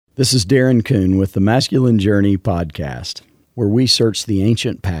This is Darren Kuhn with the Masculine Journey podcast, where we search the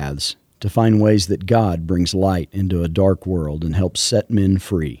ancient paths to find ways that God brings light into a dark world and helps set men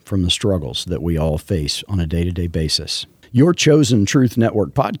free from the struggles that we all face on a day-to-day basis. Your chosen Truth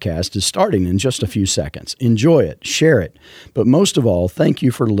Network podcast is starting in just a few seconds. Enjoy it, share it, but most of all, thank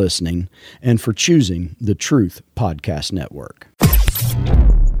you for listening and for choosing the Truth Podcast Network.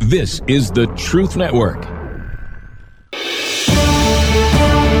 This is the Truth Network.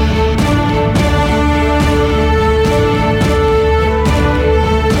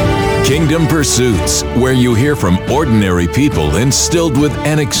 Kingdom Pursuits, where you hear from ordinary people instilled with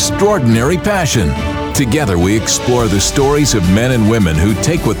an extraordinary passion. Together we explore the stories of men and women who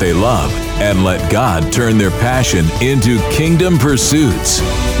take what they love and let God turn their passion into kingdom pursuits.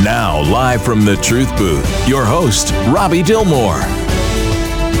 Now, live from the Truth Booth, your host, Robby Dilmore.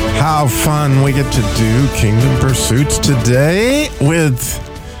 How fun we get to do Kingdom Pursuits today with...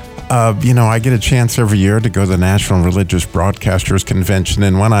 I get a chance every year to go to the National Religious Broadcasters Convention,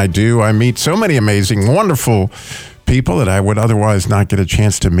 and when I do, I meet so many amazing, wonderful people that I would otherwise not get a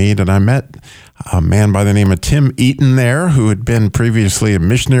chance to meet. And I met a man by the name of Tim Eaton there, who had been previously a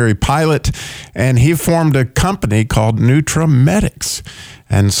missionary pilot, and he formed a company called Newtra Medix.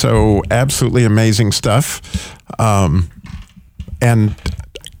 And so, absolutely amazing stuff. And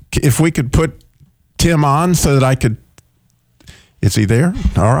if we could put Tim on so that I could... Is he there?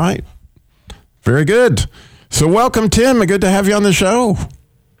 All right. Very good. So welcome, Tim. Good to have you on the show.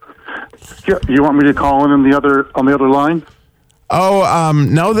 Yeah, you want me to call in on the other line? Oh,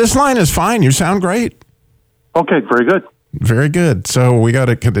 no, this line is fine. You sound great. Okay, very good. Very good. So we got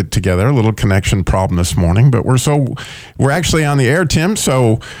it together. A little connection problem this morning, but we're actually on the air, Tim.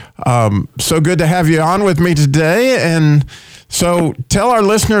 So good to have you on with me today. And so tell our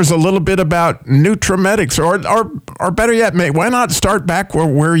listeners a little bit about Newtra Medix, or better yet, why not start back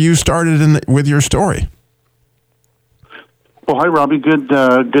where you started with your story? Well, hi, Robby. Good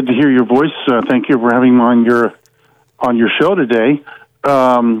to hear your voice. Thank you for having me on your show today.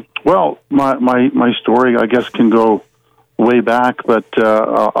 Well, my story, I guess, can go way back, but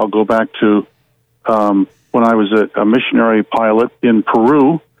I'll go back to when I was a missionary pilot in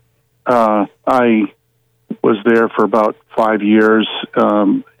Peru. I was there for about 5 years,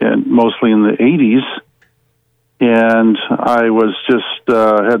 and mostly in the 80s. And I was just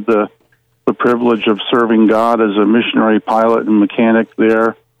had the privilege of serving God as a missionary pilot and mechanic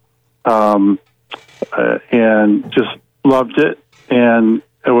there, and just loved it. And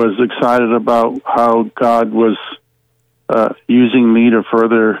I was excited about how God was using me to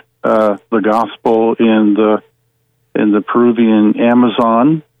further the gospel in the Peruvian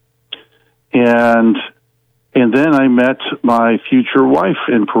Amazon. And then I met my future wife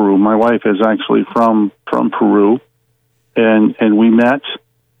in Peru. My wife is actually from Peru, and we met,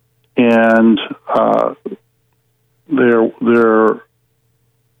 and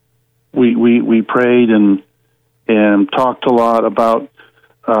we prayed and talked a lot about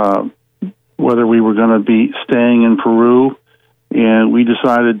whether we were going to be staying in Peru, and we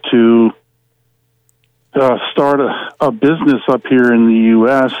decided to start a business up here in the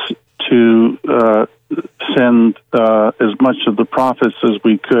U.S. to send as much of the profits as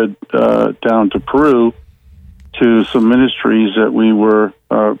we could down to Peru to some ministries that we were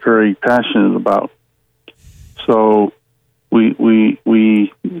very passionate about. So we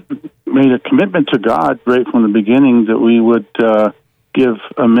made a commitment to God right from the beginning that we would give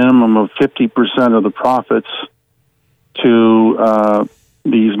a minimum of 50% of the profits to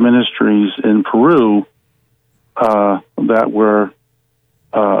these ministries in Peru that were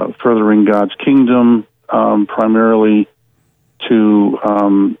furthering God's kingdom, primarily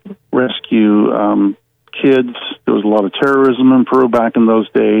to rescue kids. There was a lot of terrorism in Peru back in those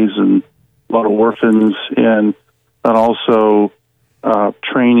days, and a lot of orphans, and also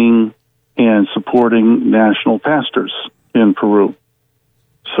training and supporting national pastors in Peru.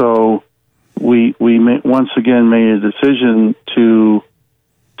 So we once again made a decision to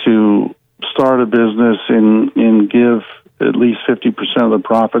start a business and give at least 50% of the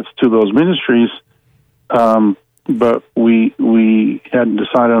profits to those ministries, but we hadn't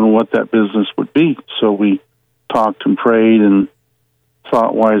decided on what that business would be. So we talked and prayed and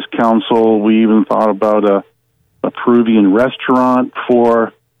sought wise counsel. We even thought about a Peruvian restaurant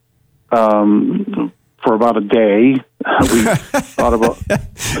for about a day. We thought about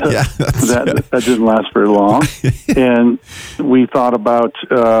that didn't last very long, and we thought about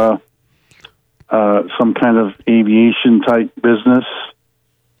some kind of aviation type business,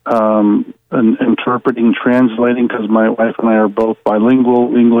 and interpreting, translating, because my wife and I are both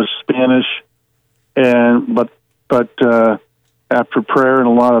bilingual, English, Spanish, but after prayer and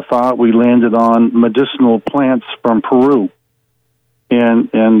a lot of thought, we landed on medicinal plants from Peru. And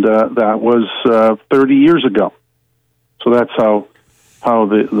that was 30 years ago. So that's how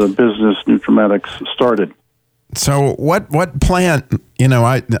the business Newtra Medix started. So what plant,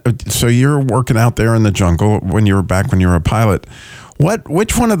 so you're working out there in the jungle when you were a pilot.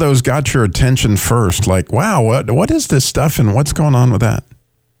 Which one of those got your attention first? Like, wow, what is this stuff and what's going on with that?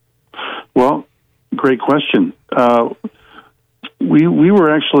 Well, great question. We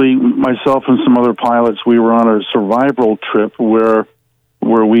were actually, myself and some other pilots, we were on a survival trip where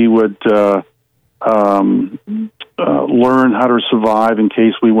we would learn how to survive in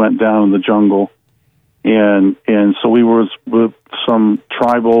case we went down in the jungle. And so we were with some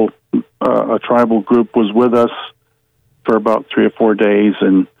a tribal group was with us for about 3 or 4 days,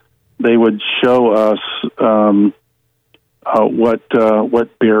 and they would show us what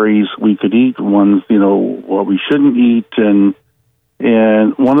berries we could eat, ones what we shouldn't eat, and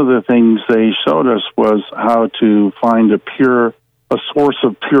one of the things they showed us was how to find a source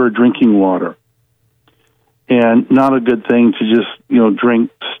of pure drinking water, and not a good thing to just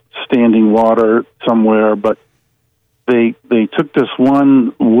drink standing water somewhere, but they took this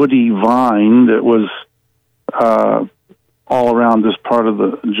one woody vine that was all around this part of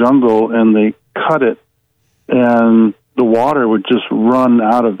the jungle, and they cut it, and the water would just run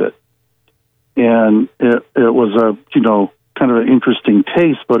out of it. And it was a kind of an interesting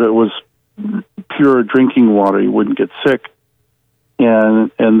taste, but it was pure drinking water. You wouldn't get sick.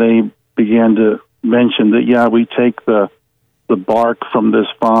 And they began to mention that, we take the bark from this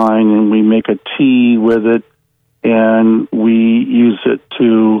vine and we make a tea with it, and we use it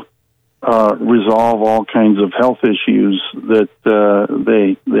to resolve all kinds of health issues that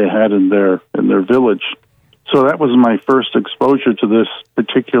they had in their village. So that was my first exposure to this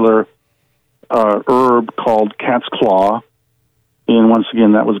particular herb called cat's claw. And once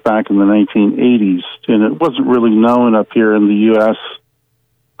again, that was back in the 1980s. And it wasn't really known up here in the U.S.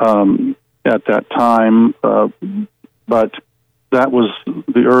 At that time, but that was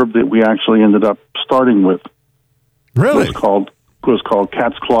the herb that we actually ended up starting with. Really? It was called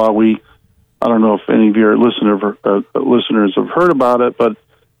cat's claw. I don't know if any of your listeners have heard about it, but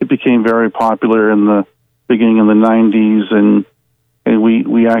it became very popular in the beginning of the 90s, and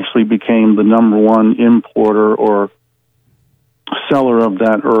we actually became the number one importer or seller of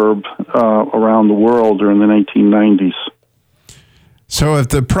that herb around the world during the 1990s. So if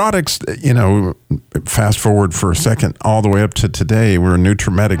the products, fast forward for a second, all the way up to today, we're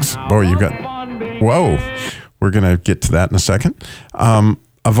Newtra Medix. We're going to get to that in a second.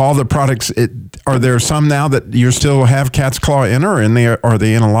 Of all the products, are there some now that you still have cat's claw in, or are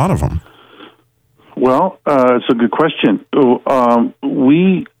they in a lot of them? Well, it's a good question. And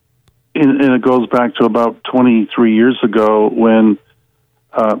it goes back to about 23 years ago when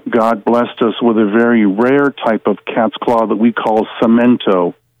God blessed us with a very rare type of cat's claw that we call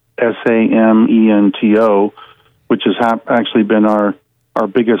Samento, Samento, which has actually been our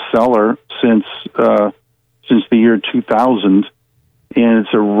biggest seller since the year 2000. And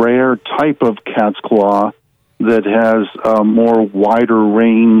it's a rare type of cat's claw that has a more wider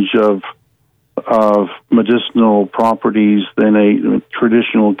range of medicinal properties than a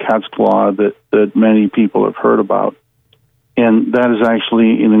traditional cat's claw that many people have heard about. And that is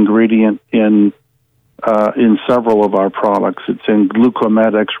actually an ingredient in several of our products. It's in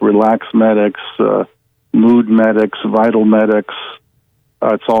Glucomedix, Relax Medix, Mood Medix, Vital Medix.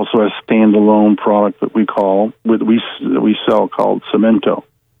 It's also a standalone product that we sell called Samento.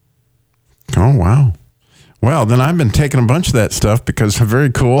 Oh, wow. Well, then I've been taking a bunch of that stuff because it's very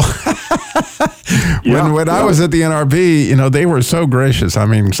cool. When I was at the NRB, they were so gracious. I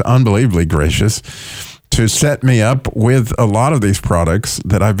mean, unbelievably gracious to set me up with a lot of these products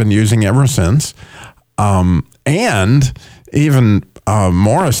that I've been using ever since. And even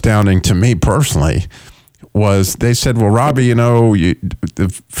more astounding to me personally was they said, well, Robby,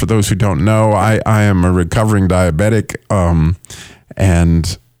 for those who don't know, I am a recovering diabetic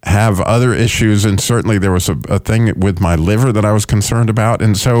and have other issues, and certainly there was a thing with my liver that I was concerned about.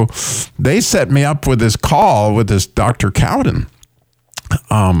 And so they set me up with this call with this Dr. Cowden,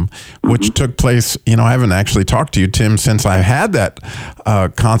 which took place, I haven't actually talked to you, Tim, since I had that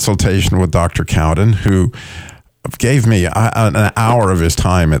consultation with Dr. Cowden, who gave me an hour of his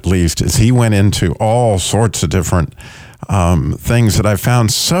time at least, as he went into all sorts of different things that I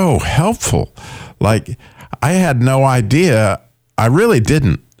found so helpful. Like, I had no idea, I really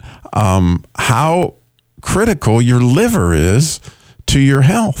didn't, how critical your liver is to your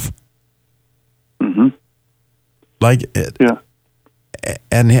health. Mm-hmm. Like it. Yeah.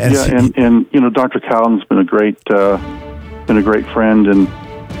 And Dr. Cowden's been a great been a great friend and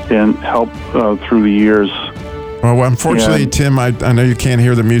helped through the years. Well, unfortunately, Tim, I know you can't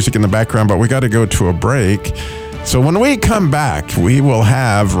hear the music in the background, but we got to go to a break. So when we come back, we will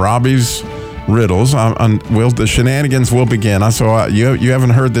have Robby's riddles. The shenanigans will begin. So you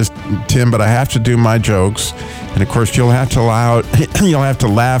haven't heard this, Tim, but I have to do my jokes, and of course you'll have to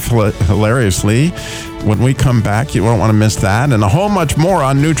laugh hilariously when we come back. You won't want to miss that, and a whole much more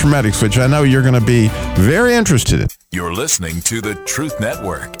on Newtra Medix, which I know you're going to be very interested in. You're listening to the Truth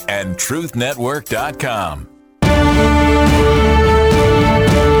Network and truthnetwork.com.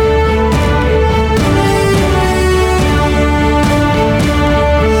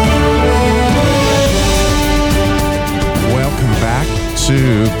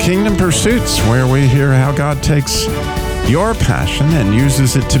 To Kingdom Pursuits, where we hear how God takes your passion and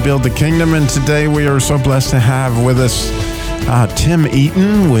uses it to build the kingdom. And today we are so blessed to have with us Tim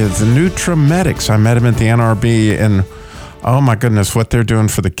Eaton with Newtra Medix. I met him at the NRB, and oh my goodness, what they're doing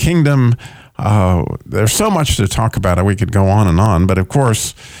for the kingdom. There's so much to talk about it. We could go on and on, but of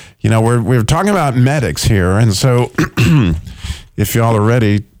course, we're talking about medics here, and so if y'all are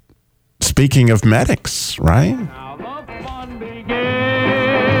ready, speaking of medics, right?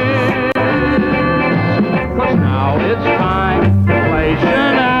 Now it's time to play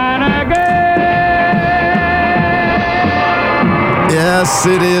shenanigans. Yes,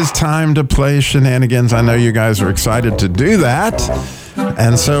 it is time to play shenanigans. I know you guys are excited to do that.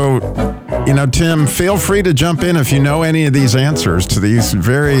 And so, Tim, feel free to jump in if you know any of these answers to these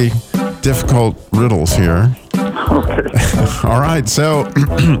very difficult riddles here. Okay. All right, so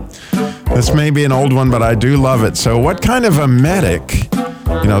this may be an old one, but I do love it. So what kind of a medic,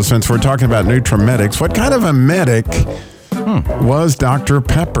 since we're talking about Newtra Medix, what kind of a medic was Dr.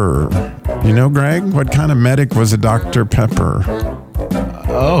 Pepper? Greg, what kind of medic was a Dr. Pepper?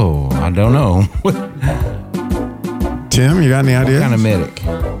 Oh, I don't know. Tim, you got any ideas? What kind of medic?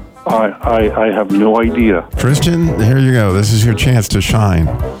 I have no idea. Christian, here you go. This is your chance to shine.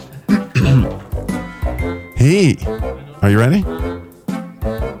 Are you ready?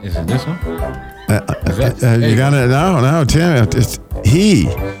 Is it this one? You got it? No, Tim. He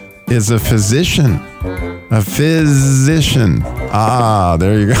is a physician. A physician. Ah,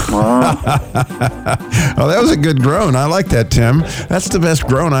 there you go. Oh, that was a good groan. I like that, Tim. That's the best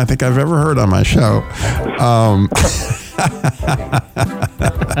groan I think I've ever heard on my show. All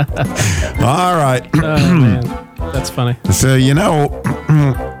right. Oh, man. That's funny. So,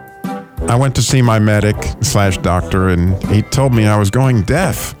 I went to see my medic/doctor, and he told me I was going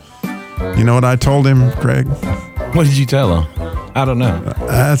deaf. You know what I told him, Greg? What did you tell him? I don't know.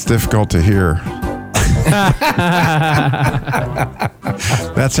 That's difficult to hear.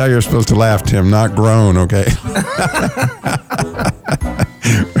 That's how you're supposed to laugh, Tim, not groan, okay?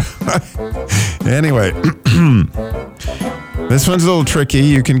 Anyway, this one's a little tricky.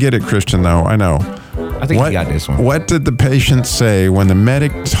 You can get it, Christian, though. I know. I think you got this one. What did the patient say when the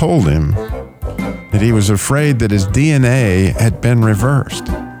medic told him that he was afraid that his DNA had been reversed?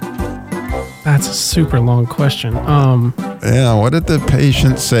 That's a super long question. Yeah, what did the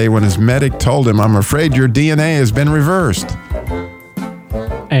patient say when his medic told him, "I'm afraid your DNA has been reversed"?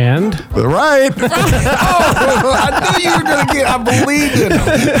 And? Right. I knew you were going to get. I believed in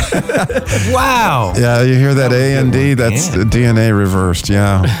him. Wow. Yeah, you hear that A and D? That's the DNA reversed.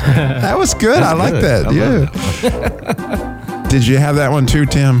 Yeah, that was good. I like that. Yeah. Did you have that one too,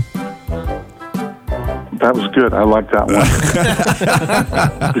 Tim? That was good. I like that one.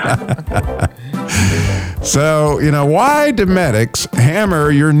 So, why do medics hammer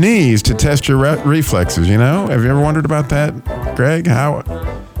your knees to test your reflexes? Have you ever wondered about that, Greg? How?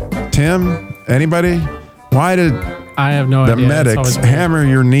 Tim? Anybody? Why did I have no the idea. medics hammer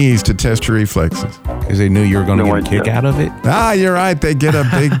your knees to test your reflexes? Because they knew you were going to get a kick out of it? Ah, you're right. They get a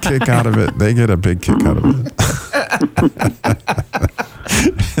big kick out of it.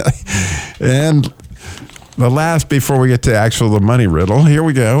 And the last, before we get to the money riddle, here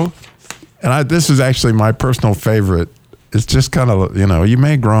we go. And this is actually my personal favorite. It's just kind of, you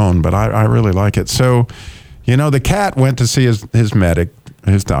may groan, but I really like it. So, the cat went to see his medic,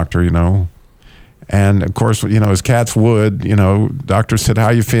 his doctor, and of course, his cats would, doctor said,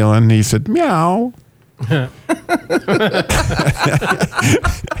 "How you feeling?" He said, "Meow."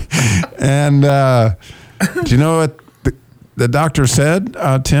 And do you know what the doctor said,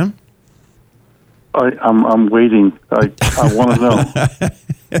 Tim? I'm waiting. I want to know.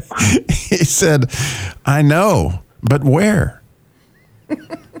 He said, "I know, but where?"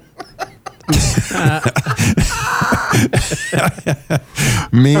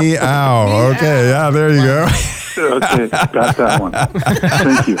 Meow. Okay, yeah, there you go. Okay, got that one.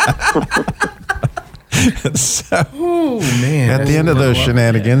 Thank you. So, Oh, man. at the end of those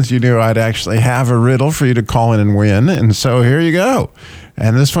shenanigans, you knew I'd actually have a riddle for you to call in and win. And so here you go.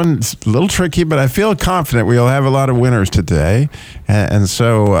 And this one's a little tricky, but I feel confident we'll have a lot of winners today. And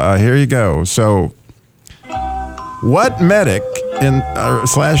so here you go. So what medic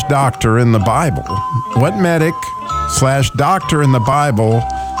slash doctor in the Bible, what medic slash doctor in the Bible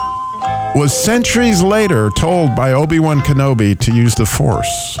was centuries later told by Obi-Wan Kenobi to use the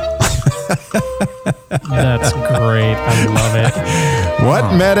Force? That's great. I love it.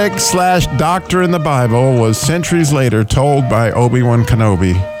 What medic slash doctor in the Bible was centuries later told by Obi-Wan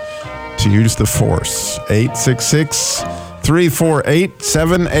Kenobi to use the Force?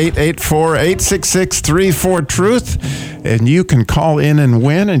 866-348-7884, 866-34-TRUTH. And you can call in and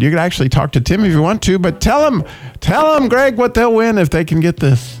win, and you can actually talk to Tim if you want to, but tell them, Greg, what they'll win if they can get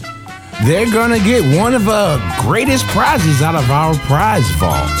this. They're going to get one of the greatest prizes out of our prize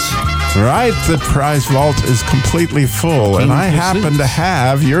vaults. Right, the prize vault is completely full, and I happen to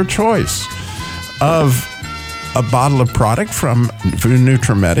have your choice of a bottle of product from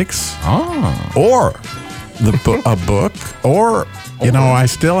Newtra Medix, or a book, or I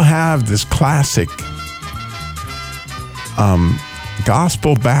still have this classic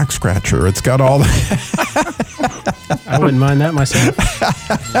gospel back scratcher. It's got all the I wouldn't mind that myself.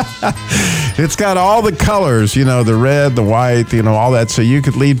 It's got all the colors, the red, the white, all that, so you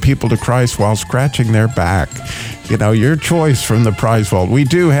could lead people to Christ while scratching their back. Your choice from the prize vault. We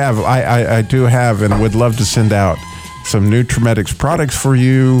do have, I do have, and would love to send out some Newtra Medix products for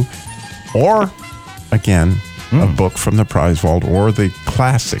you, or, again, a book from the prize vault, or the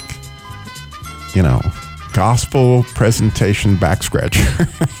classic, gospel presentation back scratcher.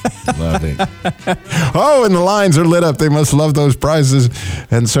 Love it. Oh, and the lines are lit up. They must love those prizes.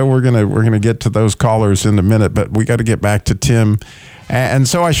 And so we're gonna get to those callers in a minute, but we got to get back to Tim. And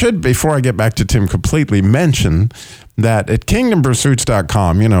so I should, before I get back to Tim completely, mention that at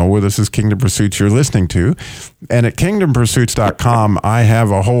kingdompursuits.com, where this is Kingdom Pursuits you're listening to, and at kingdompursuits.com, I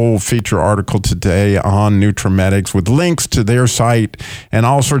have a whole feature article today on Newtra Medix with links to their site and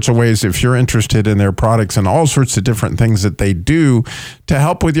all sorts of ways if you're interested in their products and all sorts of different things that they do to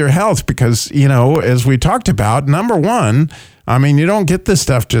help with your health. Because, as we talked about, number one, you don't get this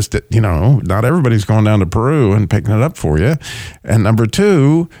stuff just at, not everybody's going down to Peru and picking it up for you. And number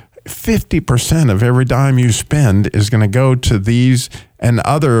two, 50% of every dime you spend is going to go to these and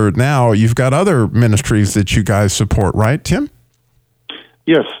other. Now you've got other ministries that you guys support, right, Tim?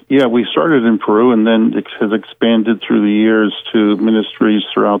 Yes. Yeah, we started in Peru and then it has expanded through the years to ministries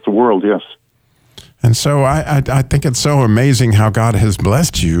throughout the world, yes. And so I think it's so amazing how God has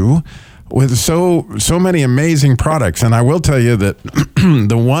blessed you with so many amazing products. And I will tell you that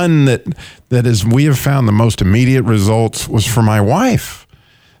the one that is we have found the most immediate results was for my wife.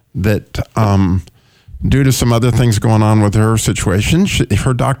 That due to some other things going on with her situation,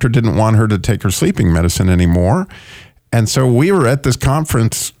 her doctor didn't want her to take her sleeping medicine anymore. And so we were at this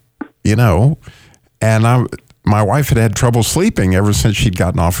conference, and my wife had trouble sleeping ever since she'd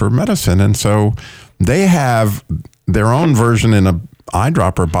gotten off her medicine. And so they have their own version in a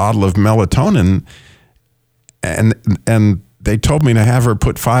eyedropper bottle of melatonin, and they told me to have her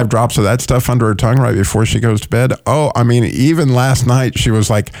put 5 drops of that stuff under her tongue right before she goes to bed. Oh, even last night she was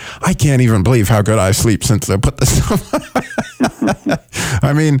like, I can't even believe how good I sleep since I put this stuff.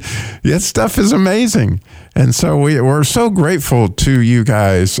 That stuff is amazing. And so we're so grateful to you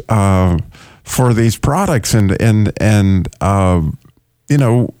guys for these products and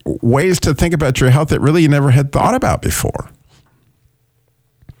ways to think about your health that really you never had thought about before.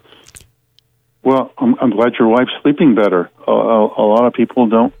 Well, I'm glad your wife's sleeping better. A lot of people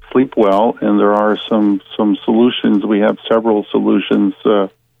don't sleep well, and there are some solutions. We have several solutions, for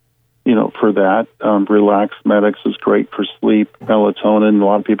that. Relax Medix is great for sleep. Melatonin, a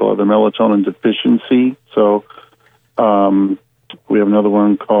lot of people have a melatonin deficiency. So we have another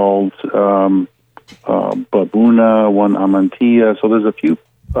one called Babuna, one Amantia. So there's a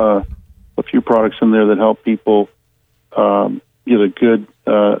few products in there that help people get a good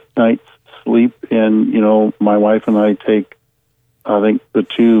night's sleep. And my wife and I take, I think, the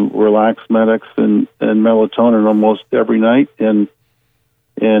 2 Relax Medix and melatonin almost every night, and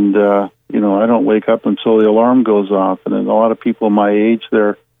I don't wake up until the alarm goes off. And then a lot of people my age,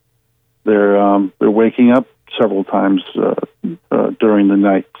 they're waking up several times during the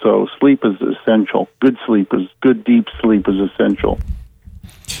night. So sleep is essential. Good deep sleep is essential.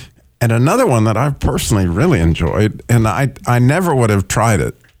 And another one that I've personally really enjoyed, and I never would have tried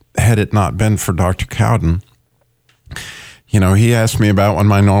it had it not been for Dr. Cowden. He asked me about what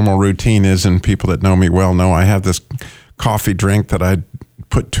my normal routine is, and people that know me well know I have this coffee drink that I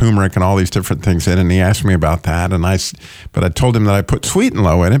put turmeric and all these different things in, and he asked me about that, but I told him that I put Sweet and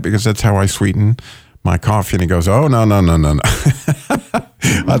Low in it because that's how I sweeten my coffee, and he goes, "Oh, no."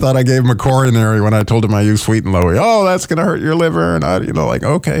 I thought I gave him a coronary when I told him I use Sweet and Low. "Oh, that's going to hurt your liver," and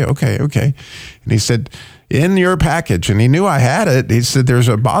okay. And he said, "In your package," and he knew I had it. He said, "There's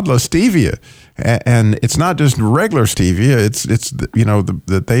a bottle of stevia, and it's not just regular stevia. It's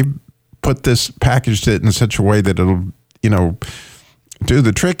that they put this packaged it in such a way that it'll do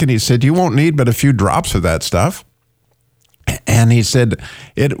the trick." And he said, "You won't need but a few drops of that stuff." And he said,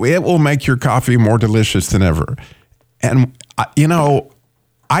 it will make your coffee more delicious than ever. And,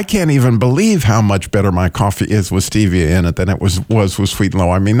 I can't even believe how much better my coffee is with stevia in it than it was with Sweet and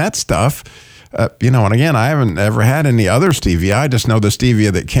Low. I mean, that stuff, and again, I haven't ever had any other stevia. I just know the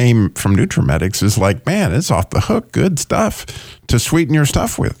stevia that came from Newtra Medix is like, man, it's off the hook. Good stuff to sweeten your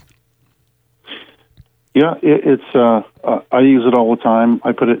stuff with. Yeah, I use it all the time.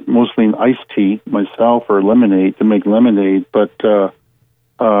 I put it mostly in iced tea myself or lemonade to make lemonade. But a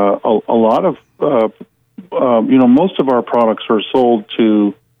lot of, most of our products are sold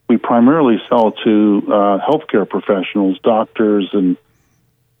to. We primarily sell to healthcare professionals, doctors, and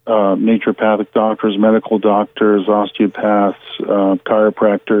naturopathic doctors, medical doctors, osteopaths,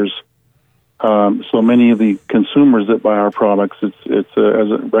 chiropractors. So many of the consumers that buy our products, it's as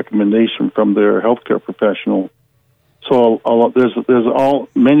a recommendation from their healthcare professional. So there's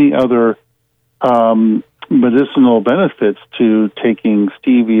many other medicinal benefits to taking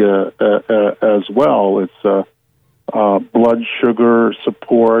stevia as well. It's blood sugar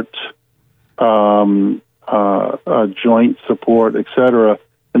support, joint support, etc.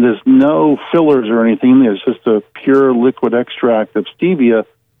 And there's no fillers or anything. There's just a pure liquid extract of stevia.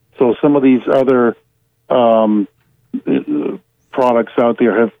 So some of these other products out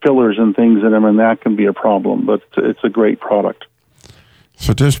there have fillers and things in them, and that can be a problem. But it's a great product.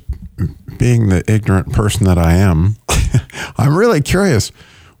 So just being the ignorant person that I am, I'm really curious.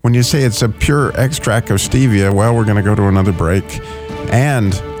 When you say it's a pure extract of stevia, well, we're going to go to another break.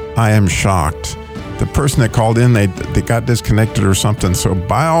 And I am shocked. The person that called in, they got disconnected or something. So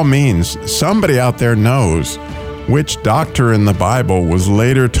by all means, somebody out there knows which doctor in the Bible was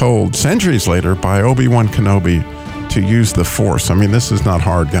later told, centuries later, by Obi-Wan Kenobi to use the Force. I mean, this is not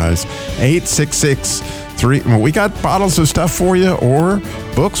hard, guys. 866-3... We got bottles of stuff for you or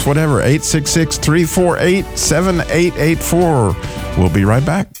books, whatever. 866-348-7884. We'll be right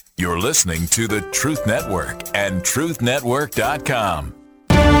back. You're listening to the Truth Network and truthnetwork.com.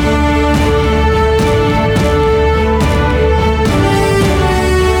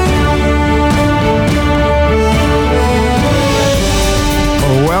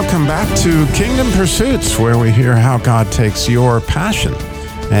 Welcome back to Kingdom Pursuits, where we hear how God takes your passion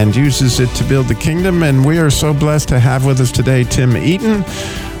and uses it to build the kingdom. And we are so blessed to have with us today Tim Eaton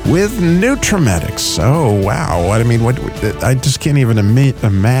with Newtra Medix. Oh, wow. I mean, I just can't even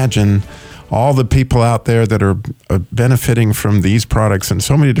imagine all the people out there that are benefiting from these products in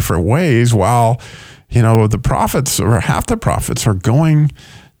so many different ways, while, the prophets, or half the prophets, are going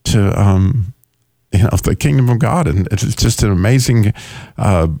to the kingdom of God. And it's just an amazing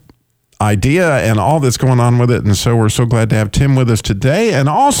idea and all that's going on with it. And so we're so glad to have Tim with us today. And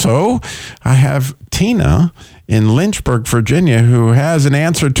also, I have Tina in Lynchburg, Virginia, who has an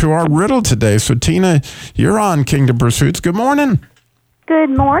answer to our riddle today. So Tina, you're on Kingdom Pursuits. Good morning. Good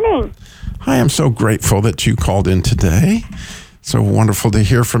morning. I am so grateful that you called in today. So wonderful to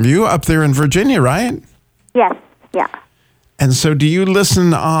hear from you up there in Virginia, right? Yes, yeah. And so do you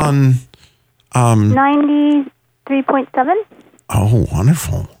listen on... 93.7. Oh,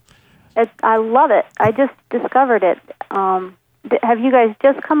 wonderful. I love it. I just discovered it. Have you guys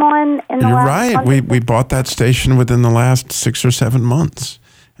just come on in the You're last right. We bought that station within the last 6 or 7 months.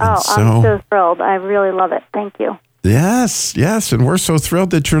 And I'm so thrilled. I really love it. Thank you. Yes. And we're so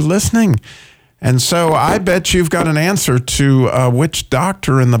thrilled that you're listening. And so I bet you've got an answer to which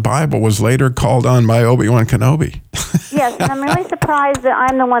doctor in the Bible was later called on by Obi-Wan Kenobi. Yes, and I'm really surprised that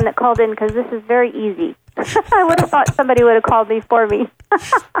I'm the one that called in, because this is very easy. I would have thought somebody would have called me for me.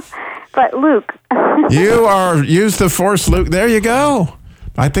 But Luke. Use the Force, Luke. There you go.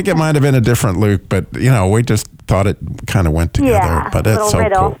 I think it might have been a different Luke, but, we just thought it kind of went together. Yeah, but it's so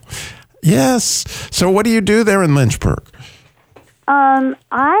riddle. Cool. Yes. So what do you do there in Lynchburg?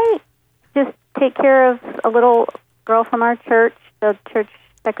 I just take care of a little girl from our church, the church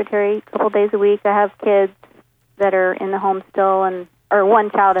secretary, a couple days a week. I have kids that are in the home still, or one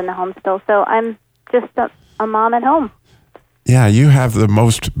child in the home still. So I'm just a mom at home. Yeah, you have the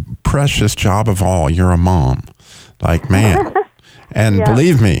most precious job of all. You're a mom. Like, man. And yeah.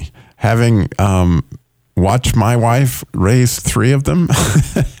 Believe me, having watch my wife raise 3 of them.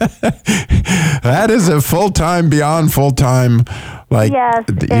 That is a full-time, beyond full-time. Like, yes,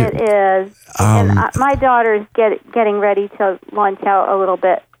 it is. And my daughter's getting ready to launch out a little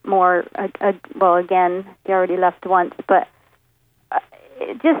bit more. Well, again, she already left once, but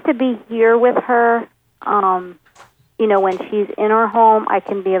just to be here with her, you know, when she's in her home, I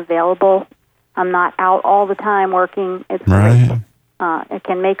can be available. I'm not out all the time working. It's right. great. I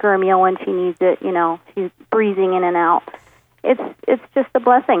can make her a meal when she needs it. You know, she's breezing in and out. It's just a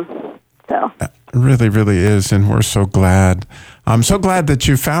blessing. So it really, really is, and we're so glad. I'm so glad that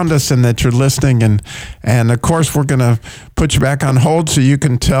you found us and that you're listening. And of course, we're going to put you back on hold so you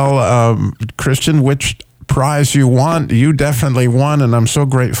can tell Christian which prize you want. You definitely won, and I'm so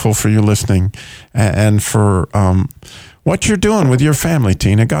grateful for you listening and for what you're doing with your family,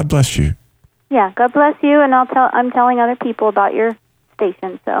 Tina. God bless you. Yeah, God bless you, and I'm telling other people about your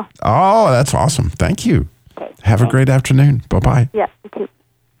station. So. Oh, that's awesome. Thank you. Okay. Have a great afternoon. Bye-bye. Yeah, you too.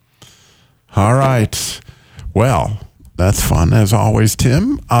 All right. Well, that's fun as always,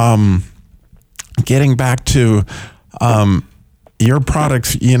 Tim. Getting back to your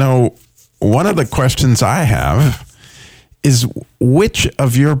products, you know, one of the questions I have is which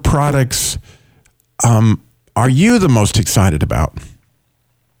of your products are you the most excited about?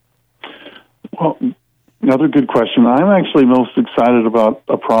 Well, another good question. I'm actually most excited about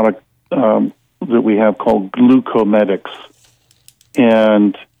a product that we have called Newtra Medix.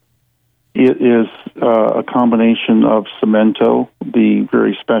 And it is a combination of cemento, the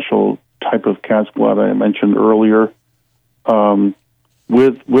very special type of cat's blood I mentioned earlier,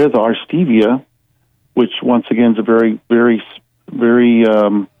 with our stevia, which once again is a very, very, very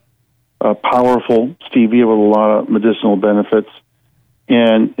powerful stevia with a lot of medicinal benefits.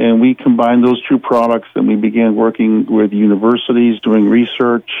 And we combined those 2 products, and we began working with universities, doing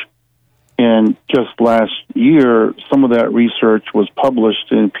research. And just last year, some of that research was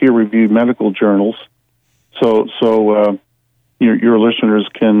published in peer-reviewed medical journals. So your listeners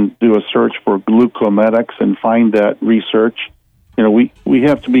can do a search for Newtra Medix and find that research. You know, we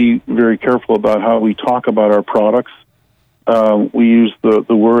have to be very careful about how we talk about our products. We use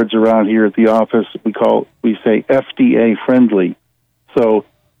the words around here at the office. We say FDA friendly. So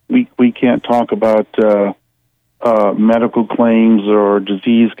we can't talk about medical claims or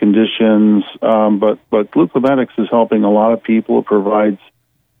disease conditions, but Newtra Medix is helping a lot of people. It provides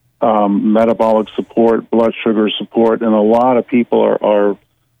metabolic support, blood sugar support, and a lot of people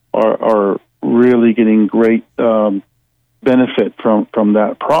are really getting great benefit from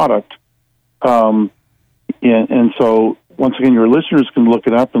that product. And so once again, your listeners can look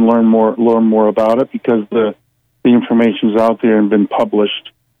it up and learn more about it because the information is out there and been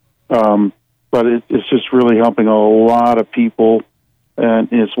published. But it's just really helping a lot of people,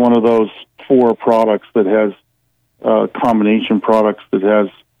 and it's one of those 4 products that has combination products that has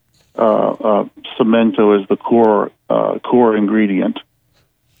cemento as the core ingredient.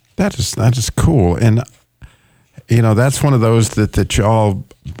 That is cool, and you know that's one of those that y'all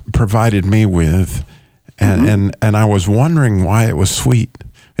provided me with, and I was wondering why it was sweet.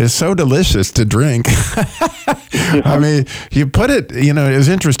 It's so delicious to drink. I mean, you put it, you know, it was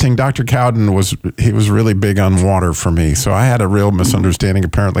interesting. Dr. Cowden was really big on water for me. So I had a real misunderstanding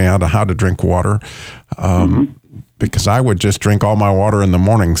apparently how to drink water because I would just drink all my water in the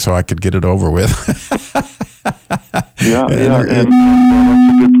morning so I could get it over with. and that's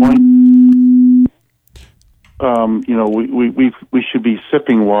a good point. You know, we should be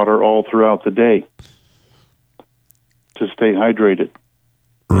sipping water all throughout the day to stay hydrated.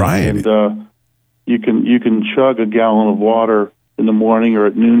 Right. And you can chug a gallon of water in the morning or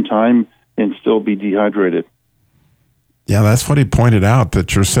at noontime and still be dehydrated. Yeah, that's what he pointed out,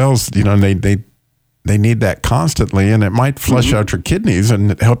 that your cells, you know, they need that constantly, and it might flush out your kidneys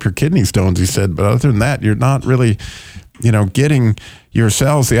and help your kidney stones, he said. But other than that, you're not really, you know, getting your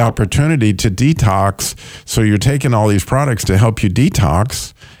cells the opportunity to detox. So you're taking all these products to help you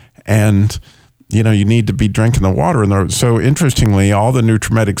detox, and you know, you need to be drinking the water. And so interestingly, all the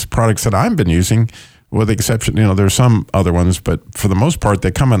Newtra Medix products that I've been using, with the exception, you know, there's some other ones, but for the most part,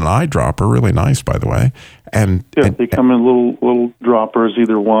 they come in an eyedropper, really nice, by the way. And they come in little droppers,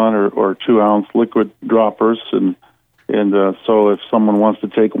 either 1 or 2 ounce liquid droppers. And so if someone wants to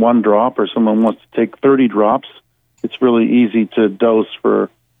take 1 drop or someone wants to take 30 drops, it's really easy to dose for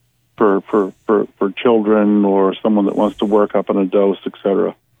children or someone that wants to work up on a dose,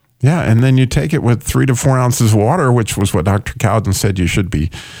 etc. Yeah, and then you take it with 3 to 4 ounces of water, which was what Dr. Cowden said you should be,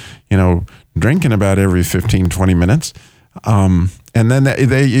 you know, drinking about every 15, 20 minutes. And then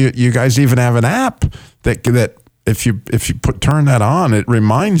you guys even have an app that if you turn that on, it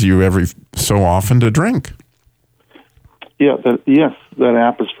reminds you every so often to drink. Yeah, that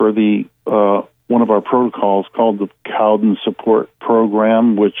app is for the one of our protocols called the Cowden Support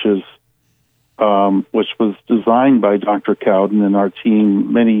Program, which was designed by Dr. Cowden and our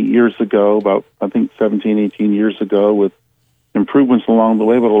team many years ago, about I think 17, 18 years ago, with improvements along the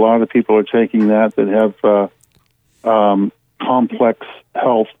way. But a lot of people are taking that have complex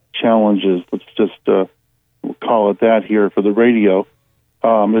health challenges. Let's just call it that here for the radio.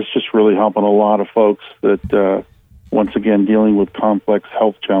 It's just really helping a lot of folks that, once again, dealing with complex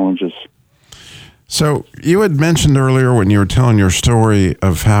health challenges. So you had mentioned earlier when you were telling your story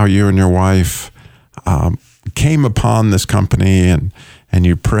of how you and your wife came upon this company and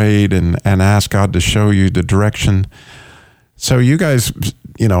you prayed and asked God to show you the direction. So you guys,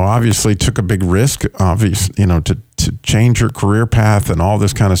 obviously took a big risk, to change your career path and all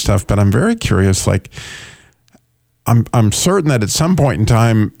this kind of stuff. But I'm very curious, I'm certain that at some point in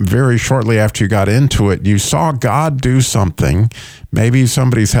time, very shortly after you got into it, you saw God do something. Maybe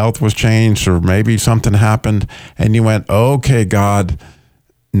somebody's health was changed, or maybe something happened, and you went, "Okay, God,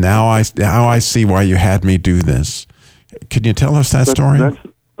 now I see why you had me do this." Can you tell us that story?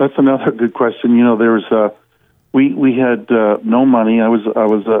 That's another good question. There was we had no money. I was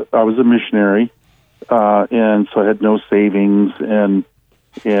a missionary, and so I had no savings, and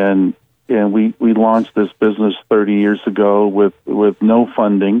we launched this business 30 years ago with no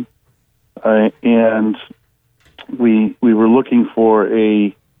funding, and we were looking for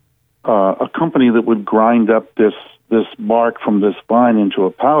a company that would grind up this bark from this vine into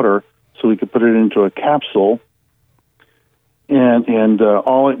a powder, so we could put it into a capsule. And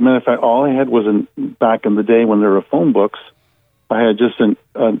all I had was back in the day when there were phone books, I had just an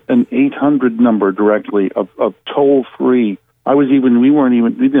 800 number directly of toll free. We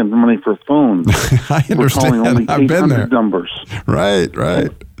didn't have money for phones. I understand. We're calling only I've been there. Numbers. Right.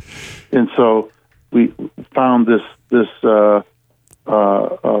 And so we found this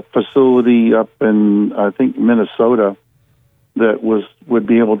facility up in, I think, Minnesota that would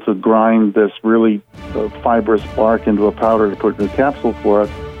be able to grind this really fibrous bark into a powder to put in a capsule for us.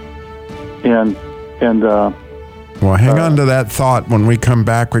 Well, hang on to that thought. When we come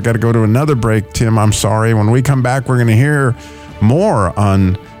back, we got to go to another break, Tim. I'm sorry. When we come back, we're going to hear more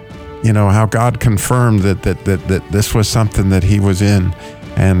on, how God confirmed that this was something that he was in.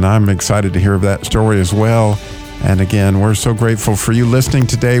 And I'm excited to hear that story as well. And again, we're so grateful for you listening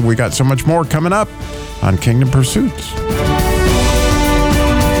today. We got so much more coming up on Kingdom Pursuits.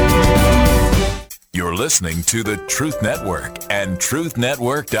 You're listening to the Truth Network and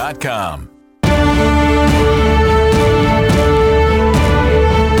truthnetwork.com.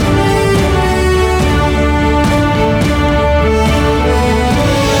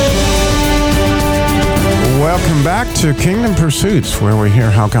 Welcome back to Kingdom Pursuits, where we hear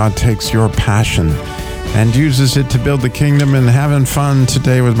how God takes your passion and uses it to build the kingdom. And having fun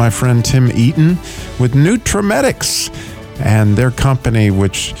today with my friend Tim Eaton with Newtra Medix and their company,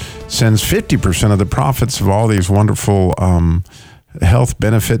 which sends 50% of the profits of all these wonderful health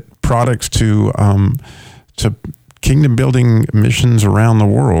benefit products to kingdom building missions around the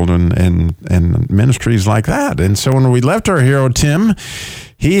world and ministries like that. And so when we left our hero Tim,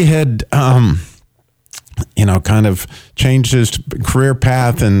 he had kind of changed his career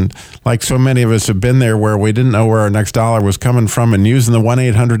path, and like so many of us have been there, where we didn't know where our next dollar was coming from. And using the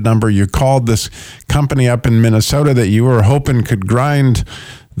 1-800 number, you called this company up in Minnesota that you were hoping could grind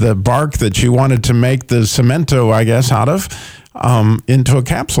the bark that you wanted to make the cemento, I guess, out of, into a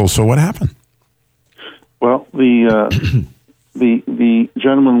capsule. So what happened? Well, the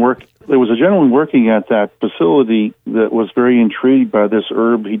gentleman there was a gentleman working at that facility that was very intrigued by this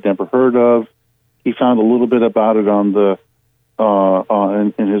herb he'd never heard of. He found a little bit about it on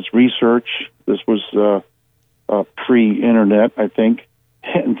in his research. This was pre-internet, I think,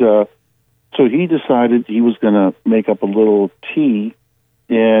 and so he decided he was going to make up a little tea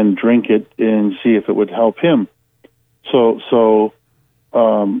and drink it and see if it would help him. So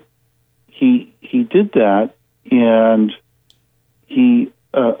he did that, and he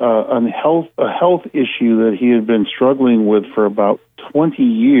a health issue that he had been struggling with for about 20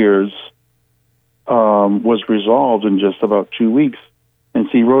 years. Was resolved in just about 2 weeks. And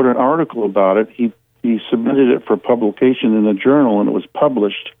so he wrote an article about it. He submitted it for publication in a journal, and it was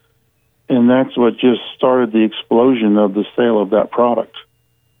published. And that's what just started the explosion of the sale of that product.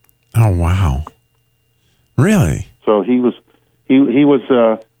 Oh, wow. Really? So he was, we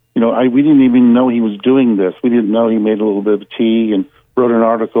didn't even know he was doing this. We didn't know he made a little bit of tea and wrote an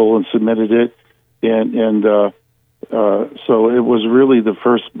article and submitted it. So it was really the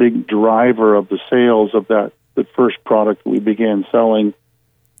first big driver of the sales of that the first product we began selling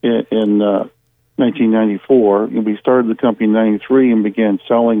in 1994. And we started the company in 93 and began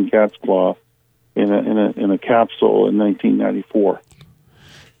selling cat's claw in a capsule in 1994.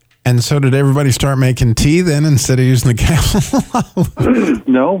 And so did everybody start making tea then instead of using the capsule?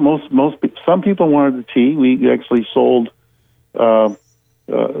 No, some people wanted the tea. We actually sold, sold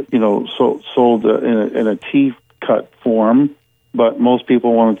in a tea cut form, but most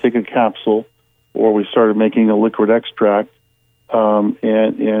people wanted to take a capsule, or we started making a liquid extract. We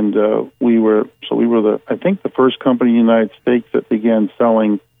were the first company in the United States that began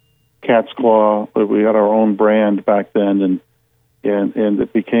selling cat's claw. We had our own brand back then, and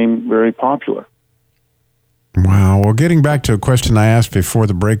it became very popular. Wow. Well, getting back to a question I asked before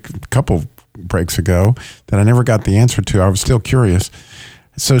the break, a couple breaks ago, that I never got the answer to. I was still curious.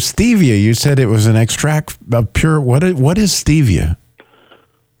 So stevia, you said it was an extract of pure. What is stevia?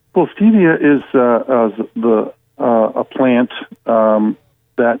 Well, stevia is a plant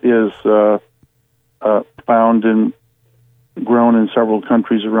that is found and grown in several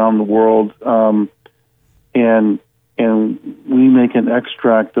countries around the world, and we make an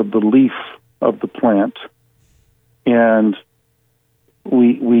extract of the leaf of the plant, and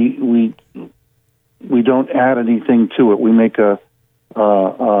we don't add anything to it. We make a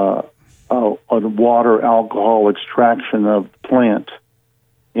water alcohol extraction of the plant,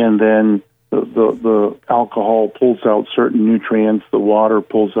 and then the alcohol pulls out certain nutrients, the water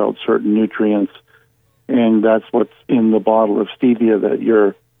pulls out certain nutrients, and that's what's in the bottle of stevia that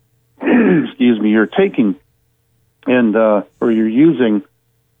you're you're taking and or you're using.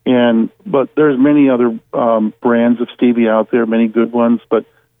 But there's many other brands of stevia out there, many good ones, but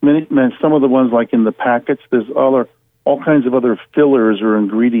some of the ones like in the packets, there's all kinds of other fillers or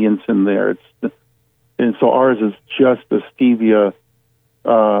ingredients in there. And so ours is just the stevia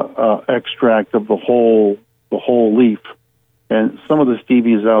extract of the whole leaf. And some of the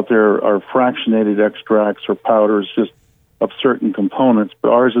stevias out there are fractionated extracts or powders just of certain components, but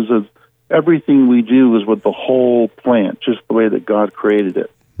ours is everything we do is with the whole plant, just the way that God created it.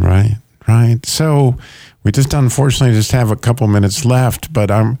 Right. So we just unfortunately just have a couple minutes left,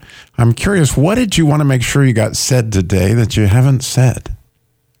 but I'm curious, what did you want to make sure you got said today that you haven't said?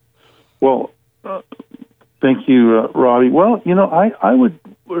 Well, thank you, Robby. Well, I would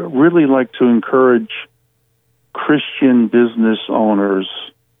really like to encourage Christian business owners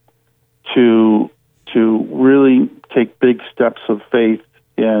to really take big steps of faith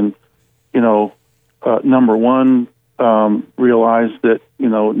and, number one, realize that,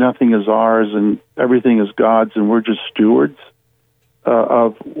 nothing is ours and everything is God's, and we're just stewards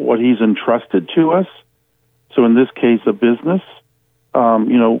of what He's entrusted to us. So in this case, a business,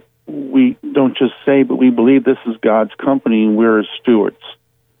 we don't just say, but we believe this is God's company and we're His stewards.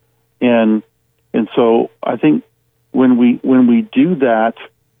 And so I think when we do that,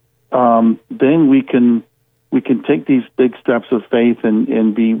 then we can take these big steps of faith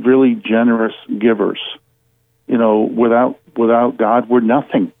and be really generous givers. Without God, we're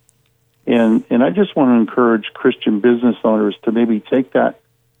nothing. And I just want to encourage Christian business owners to maybe take that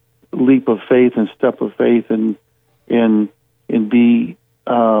leap of faith and step of faith and be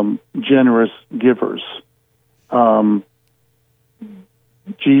generous givers.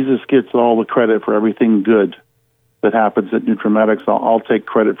 Jesus gets all the credit for everything good that happens at Newtra Medix. I'll take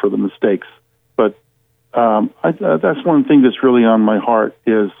credit for the mistakes. But that's one thing that's really on my heart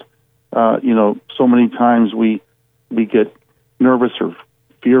is, so many times we get nervous or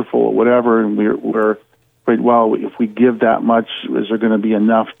fearful or whatever, and we're afraid, well, if we give that much, is there going to be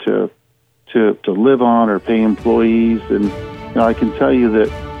enough to live on or pay employees? And I can tell you that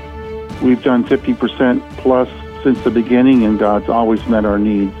we've done 50% plus since the beginning, and God's always met our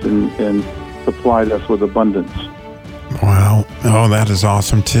needs and supplied us with abundance. Wow. Oh, that is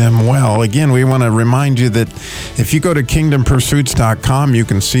awesome, Tim. Well, again, we want to remind you that if you go to kingdompursuits.com, you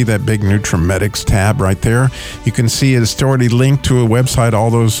can see that big Newtra Medix tab right there. You can see it's already linked to a website.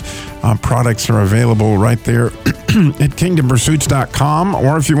 All those products are available right there at kingdompursuits.com,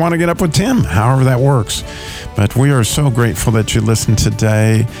 or if you want to get up with Tim, however that works. But we are so grateful that you listened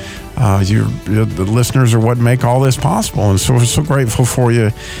today. The listeners are what make all this possible, and so we're so grateful for you.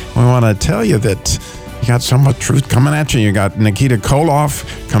 We want to tell you that you got so much truth coming at you. You got Nikita Koloff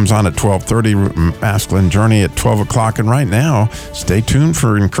comes on at 12:30, Masculine Journey at 12 o'clock. And right now, stay tuned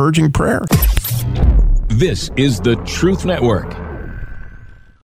for encouraging prayer. This is the Truth Network.